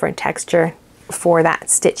use a different texture for that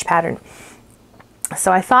stitch pattern.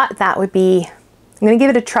 So I thought that would be, I'm going to give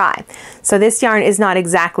it a try. So this yarn is not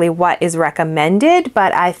exactly what is recommended,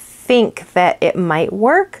 but I think that it might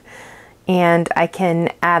work, and I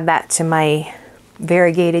can add that to my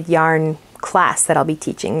variegated yarn class that I'll be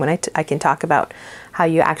teaching when I can talk about how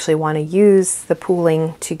you actually want to use the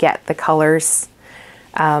pooling to get the colors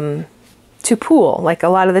to pool. Like, a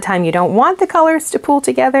lot of the time you don't want the colors to pool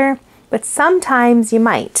together, but sometimes you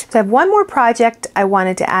might. So I have one more project I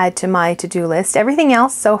wanted to add to my to-do list. Everything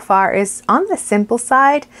else so far is on the simple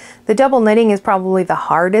side. The double knitting is probably the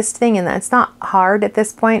hardest thing, and that's not hard at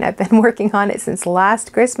this point. I've been working on it since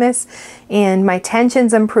last Christmas, and my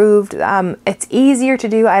tension's improved. It's easier to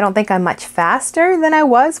do. I don't think I'm much faster than I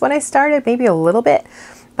was when I started, maybe a little bit,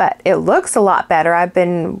 but it looks a lot better. I've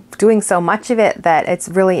been doing so much of it that it's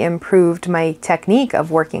really improved my technique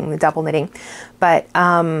of working the double knitting. But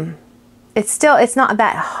it's not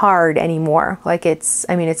that hard anymore. Like,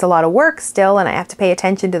 I mean, it's a lot of work still, and I have to pay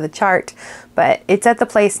attention to the chart, but it's at the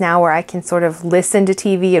place now where I can sort of listen to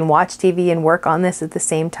TV and watch TV and work on this at the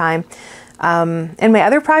same time. And my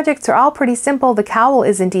other projects are all pretty simple. The cowl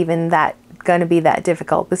isn't even going to be that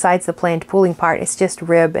difficult. Besides the planned pooling part, it's just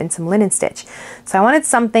rib and some linen stitch. So I wanted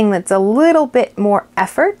something that's a little bit more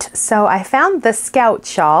effort. So I found the Scout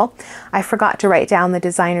shawl. I forgot to write down the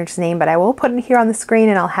designer's name, but I will put it here on the screen,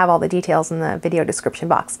 and I'll have all the details in the video description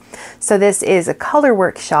box. So this is a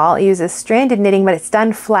colorwork shawl. It uses stranded knitting, but it's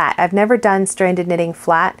done flat. I've never done stranded knitting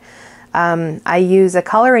flat. I use a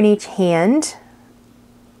color in each hand,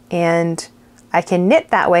 and I can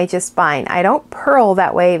knit that way just fine. I don't purl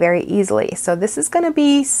that way very easily. So this is going to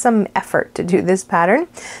be some effort to do this pattern.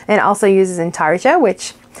 And it also uses intarsia,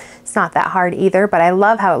 which is not that hard either, but I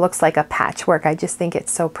love how it looks like a patchwork. I just think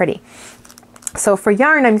it's so pretty. So for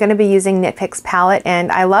yarn, I'm going to be using Knit Picks palette, and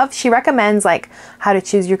she recommends like how to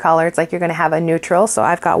choose your color. It's like you're going to have a neutral, so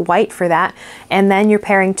I've got white for that, and then you're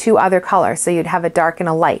pairing 2 other colors, so you'd have a dark and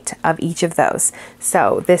a light of each of those.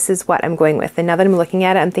 So this is what I'm going with, and now that I'm looking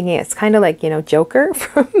at it, I'm thinking it's kind of like, you know, Joker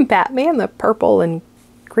from Batman, the purple and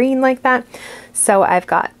green like that. So I've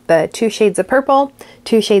got the 2 shades of purple,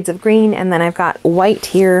 2 shades of green, and then I've got white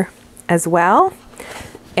here as well,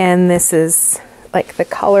 and this is like the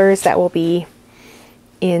colors that will be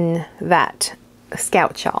in that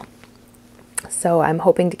Scout shawl. So I'm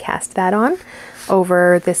hoping to cast that on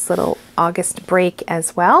over this little August break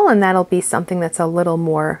as well, and that'll be something that's a little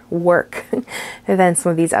more work than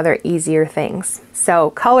some of these other easier things.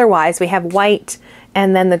 So color wise, we have white,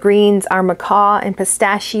 and then the greens are macaw and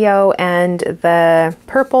pistachio, and the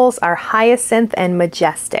purples are hyacinth and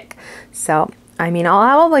majestic. So I mean, I'll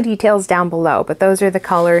have all the details down below, but those are the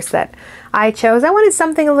colors that I chose. I wanted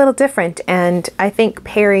something a little different, and I think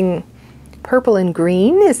pairing purple and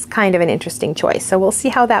green is kind of an interesting choice. So we'll see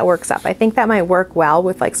how that works up. I think that might work well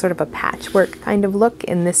with like sort of a patchwork kind of look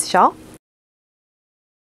in this shawl.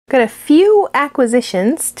 Got a few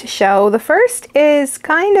acquisitions to show. The first is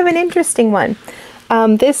kind of an interesting one.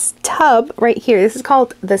 This tub right here, this is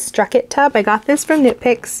called the Strucket Tub. I got this from Knit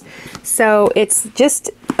Picks. So it's just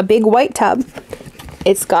a big white tub.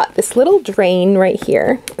 It's got this little drain right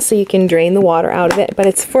here, so you can drain the water out of it, but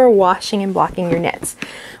it's for washing and blocking your knits.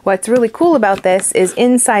 What's really cool about this is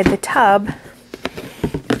inside the tub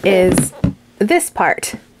is this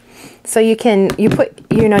part. So you put,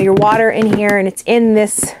 you know, your water in here, and it's in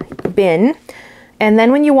this bin. And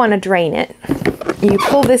then when you want to drain it, you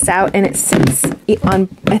pull this out, and it sits on,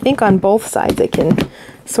 I think on both sides, it can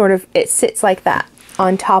sort of, it sits like that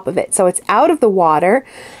on top of it. So it's out of the water,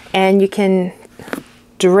 and you can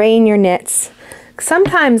drain your knits.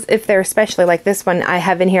 Sometimes if they're, especially like this one I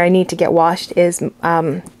have in here I need to get washed, is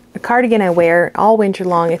a cardigan I wear all winter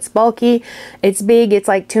long. It's bulky, it's big, it's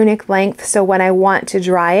like tunic length, so when I want to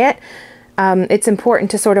dry it, it's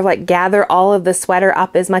important to sort of like gather all of the sweater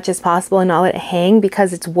up as much as possible and not let it hang,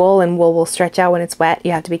 because it's wool and wool will stretch out when it's wet.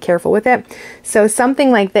 You have to be careful with it. So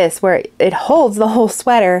something like this where it holds the whole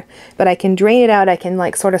sweater, but I can drain it out, I can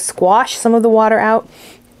like sort of squash some of the water out,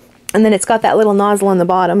 and then it's got that little nozzle on the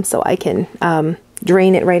bottom, so I can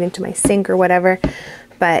drain it right into my sink or whatever.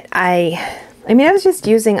 But I I mean, I was just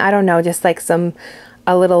using, I don't know, just like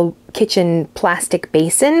a little kitchen plastic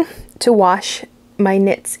basin to wash my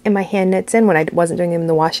knits and my hand knits in when I wasn't doing them in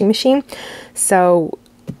the washing machine. So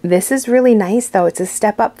this is really nice though. It's a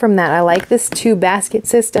step up from that. I like this 2-basket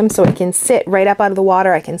system so it can sit right up out of the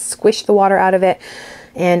water. I can squish the water out of it,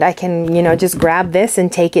 and I can, you know, just grab this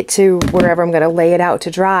and take it to wherever I'm going to lay it out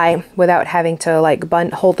to dry without having to like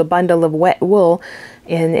hold a bundle of wet wool.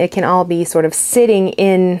 And it can all be sort of sitting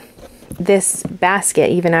in this basket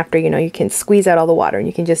even after, you know, you can squeeze out all the water and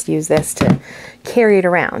you can just use this to carry it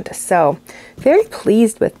around. So very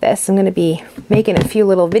pleased with this. I'm going to be making a few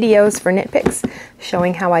little videos for Knit Picks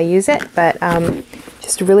showing how I use it, but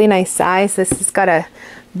just a really nice size. This has got a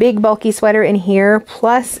big bulky sweater in here,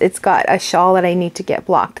 plus it's got a shawl that I need to get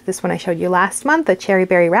blocked. This one I showed you last month, a cherry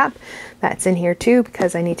berry wrap, that's in here too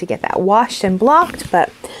because I need to get that washed and blocked.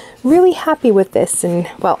 But really happy with this, and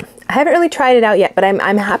well, I haven't really tried it out yet, but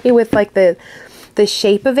I'm happy with like the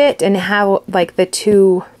shape of it and how like the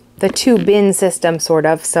two bin system sort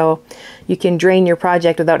of, so you can drain your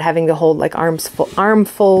project without having to hold like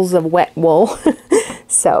armfuls of wet wool.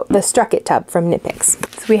 So the Strucket Tub from Knit Picks.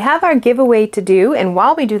 So we have our giveaway to do, and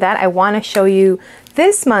while we do that, I want to show you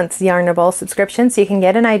this month's Yarnable subscription so you can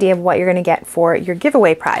get an idea of what you're going to get for your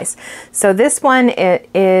giveaway prize. So this one, it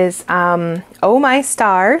is Oh My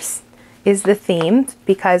Stars is the theme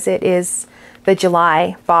because it is the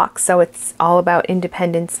July box, so it's all about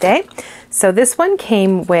Independence Day. So this one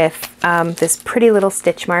came with this pretty little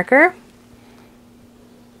stitch marker,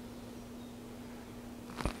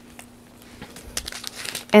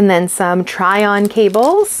 and then some try-on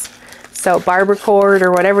cables, so barber cord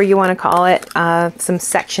or whatever you want to call it, some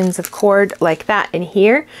sections of cord like that in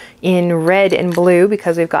here in red and blue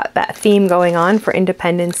because we've got that theme going on for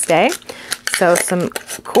Independence Day. So some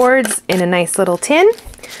cords in a nice little tin,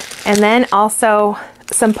 and then also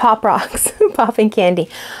some Pop Rocks, popping candy.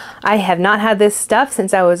 I have not had this stuff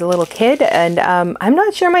since I was a little kid, and I'm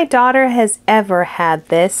not sure my daughter has ever had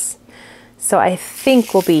this, so I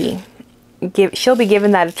think she'll be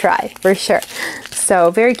giving that a try for sure.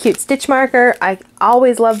 So very cute stitch marker. I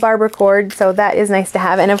always love barber cord, so that is nice to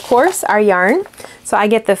have. And of course our yarn. So I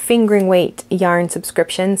get the fingering weight yarn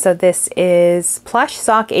subscription. So this is Plush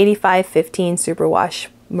Sock 8515 Superwash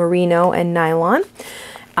Merino and Nylon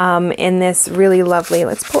in this really lovely,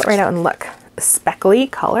 let's pull it right out and look, speckly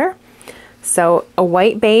color. So a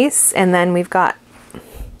white base, and then we've got,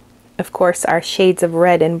 of course, our shades of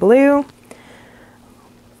red and blue.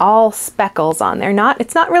 All speckles on there.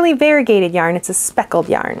 It's not really variegated yarn, it's a speckled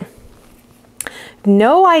yarn.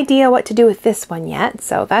 No idea what to do with this one yet,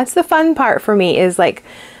 so that's the fun part for me, is like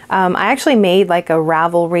I actually made like a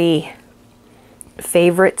Ravelry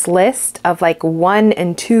favorites list of like 1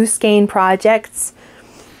 and 2 skein projects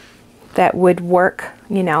that would work,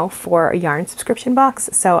 you know, for a yarn subscription box.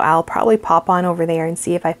 So I'll probably pop on over there and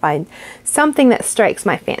see if I find something that strikes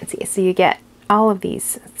my fancy. So you get all of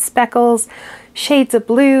these speckles, shades of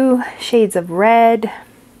blue, shades of red,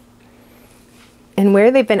 and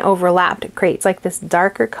where they've been overlapped, it creates like this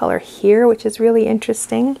darker color here, which is really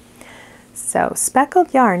interesting. So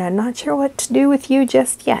speckled yarn, I'm not sure what to do with you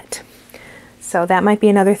just yet. So that might be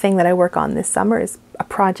another thing that I work on this summer, is a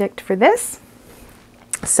project for this.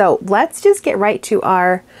 So let's just get right to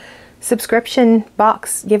our subscription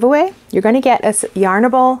box giveaway. You're going to get a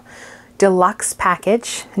Yarnable deluxe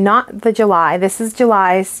package, not the July. This is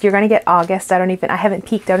July's. You're going to get August. I haven't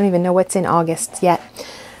peeked. I don't even know what's in August yet.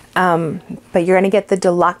 But you're going to get the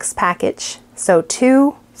deluxe package. So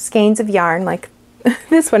 2 skeins of yarn, like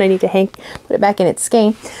this one I need to put it back in its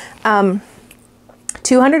skein.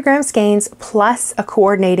 200 gram skeins plus a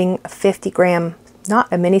coordinating 50 gram, not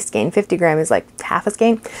a mini skein, 50 gram is like half a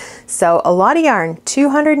skein. So a lot of yarn,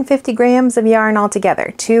 250 grams of yarn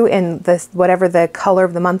altogether, 2 in this, whatever the color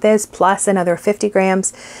of the month is, plus another 50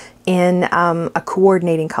 grams in a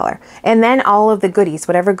coordinating color. And then all of the goodies,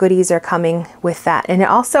 whatever goodies are coming with that. And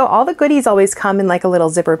also all the goodies always come in like a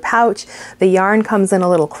little zippered pouch. The yarn comes in a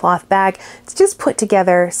little cloth bag. It's just put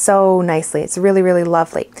together so nicely. It's really, really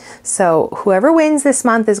lovely. So whoever wins this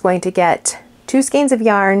month is going to get 2 skeins of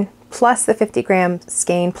yarn, plus the 50 gram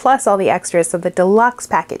skein, plus all the extras, so the deluxe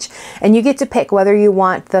package. And you get to pick whether you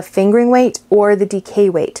want the fingering weight or the DK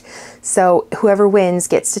weight. So whoever wins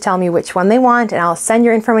gets to tell me which one they want, and I'll send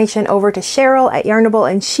your information over to Cheryl at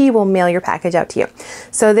Yarnable, and she will mail your package out to you.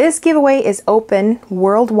 So this giveaway is open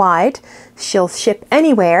worldwide. She'll ship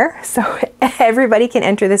anywhere, so everybody can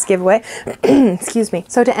enter this giveaway. Excuse me.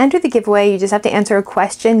 So to enter the giveaway, you just have to answer a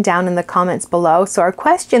question down in the comments below. So our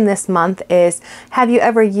question this month is, have you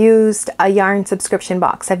ever used a yarn subscription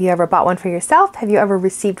box? Have you ever bought one for yourself? Have you ever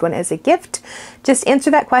received one as a gift? Just answer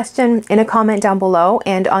that question in a comment down below,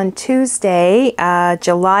 and on Tuesday,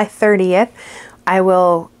 July 30th, I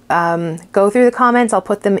will go through the comments. I'll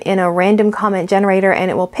put them in a random comment generator, and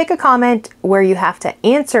it will pick a comment where you have to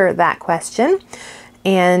answer that question,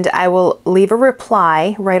 and I will leave a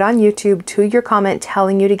reply right on YouTube to your comment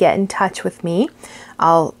telling you to get in touch with me.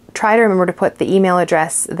 I'll try to remember to put the email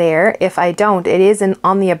address there. If I don't, it is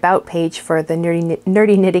on the about page for the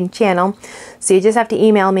Nerdy Knitting channel, so you just have to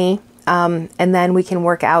email me, and then we can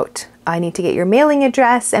work out. I need to get your mailing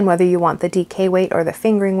address and whether you want the DK weight or the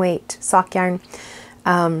fingering weight sock yarn.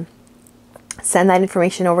 Send that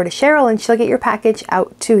information over to Cheryl, and she'll get your package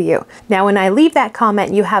out to you. Now, when I leave that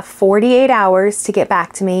comment, you have 48 hours to get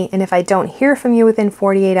back to me, and if I don't hear from you within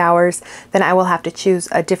 48 hours, then I will have to choose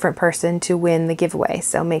a different person to win the giveaway.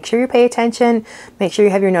 So make sure you pay attention, make sure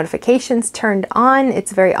you have your notifications turned on.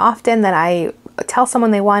 It's very often that I tell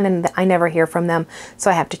someone they won and I never hear from them, so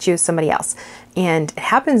I have to choose somebody else. And it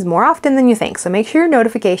happens more often than you think, so make sure your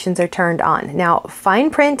notifications are turned on. Now, fine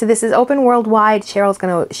print, this is open worldwide. Cheryl's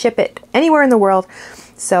going to ship it anywhere in the world,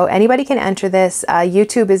 so anybody can enter this.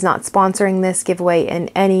 YouTube is not sponsoring this giveaway in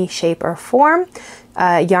any shape or form.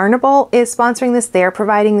 Yarnable is sponsoring this. They're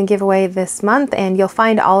providing the giveaway this month, and you'll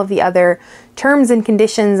find all of the other terms and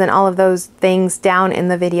conditions and all of those things down in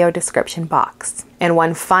the video description box. And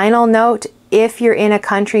one final note, if you're in a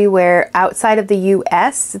country where outside of the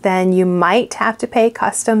US, then you might have to pay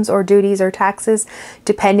customs or duties or taxes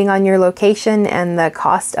depending on your location and the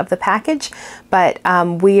cost of the package. But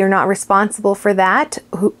we are not responsible for that.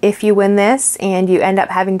 If you win this and you end up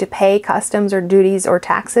having to pay customs or duties or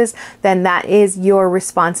taxes, then that is your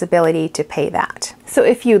responsibility to pay that. So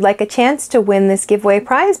if you'd like a chance to win this giveaway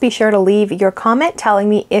prize, be sure to leave your comment telling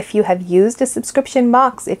me if you have used a subscription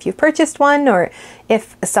box, if you've purchased one, or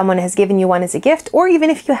if someone has given you one as a gift, or even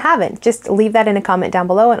if you haven't. Just leave that in a comment down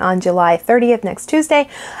below, and on July 30th, next Tuesday,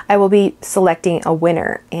 I will be selecting a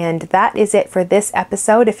winner. And that is it for this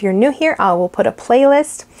episode. If you're new here, I will put a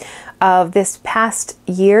playlist of this past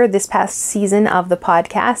year, this past season of the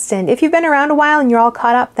podcast. And if you've been around a while and you're all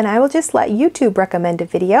caught up, then I will just let YouTube recommend a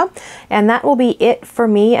video. And that will be it for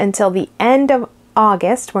me until the end of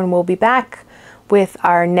August, when we'll be back with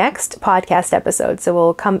our next podcast episode.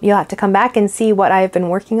 So you'll have to come back and see what I've been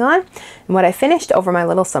working on and what I finished over my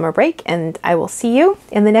little summer break, and I will see you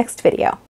in the next video.